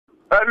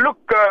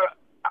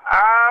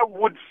I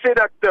would say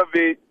that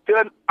the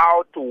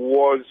turnout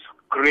was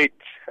great.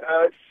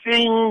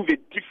 Seeing the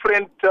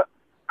different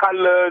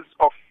colors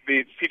of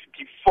the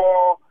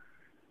 54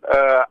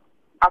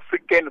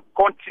 African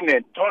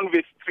continent on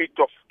the street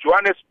of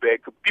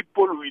Johannesburg,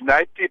 people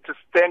united,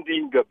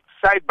 standing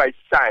side by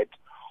side,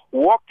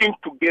 walking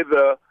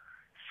together,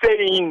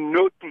 saying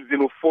no to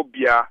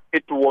xenophobia.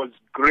 It was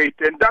great,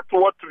 and that's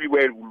what we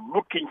were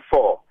looking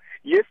for.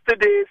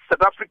 Yesterday,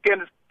 South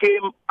Africans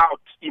came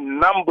out in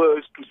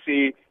numbers to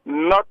say,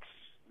 not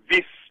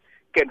this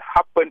can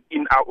happen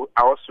in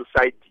our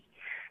society.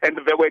 And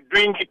they were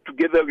doing it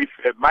together with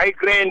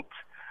migrants,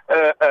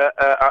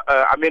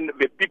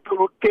 the people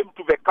who came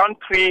to the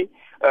country.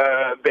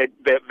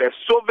 They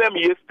saw them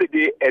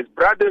yesterday as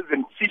brothers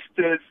and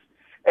sisters.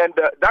 And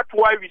that's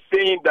why we're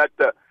saying that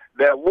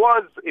there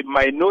was a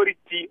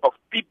minority of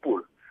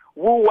people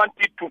who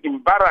wanted to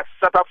embarrass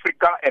South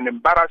Africa and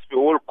embarrass the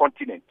whole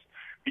continent.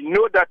 We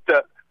know that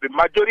the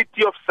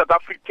majority of South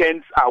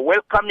Africans are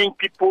welcoming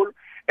people,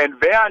 and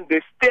they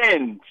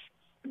understand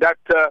that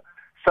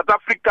South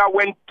Africa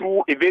went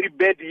through a very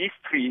bad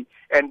history,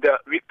 and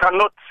we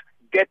cannot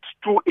get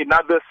to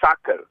another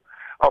cycle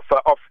of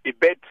a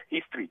bad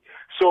history.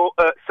 So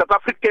South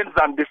Africans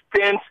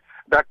understand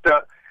that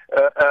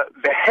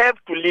they have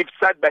to live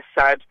side by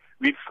side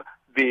with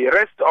the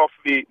rest of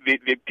the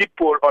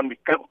people on the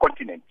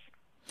continent.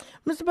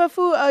 Mr.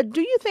 Bafu,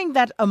 do you think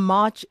that a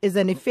march is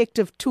an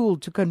effective tool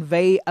to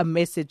convey a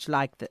message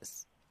like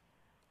this?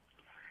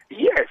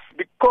 Yes,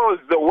 because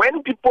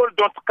when people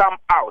don't come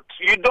out,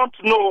 you don't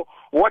know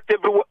what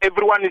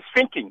everyone is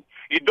thinking.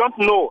 You don't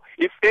know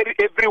if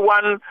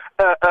everyone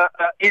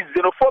is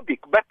xenophobic.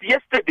 But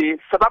yesterday,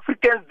 South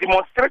Africans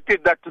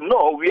demonstrated that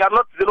no, we are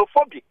not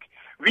xenophobic.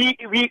 We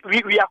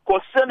are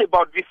concerned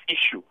about this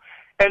issue,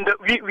 and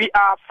we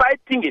are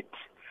fighting it.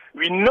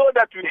 We know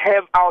that we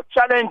have our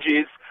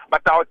challenges,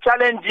 but our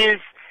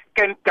challenges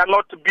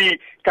cannot be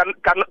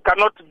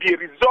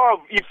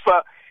resolved if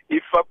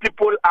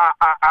people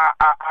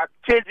are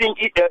chasing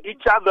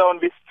each other on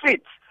the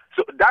streets.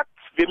 So that's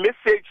the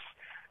message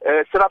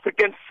South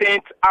Africans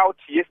sent out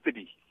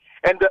yesterday,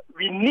 and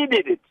we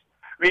needed it.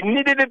 We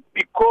needed it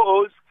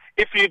because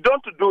if you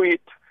don't do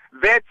it,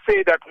 they'd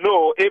say that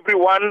no,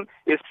 everyone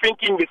is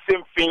thinking the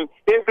same thing.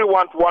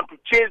 Everyone wants to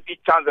chase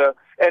each other,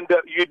 and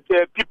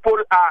people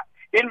are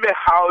in the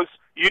house.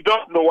 You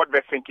don't know what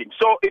they're thinking.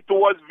 So it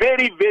was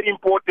very, very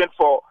important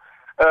for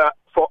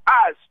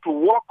us to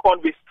walk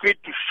on the street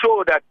to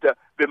show that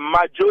the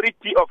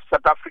majority of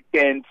South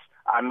Africans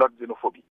are not xenophobic.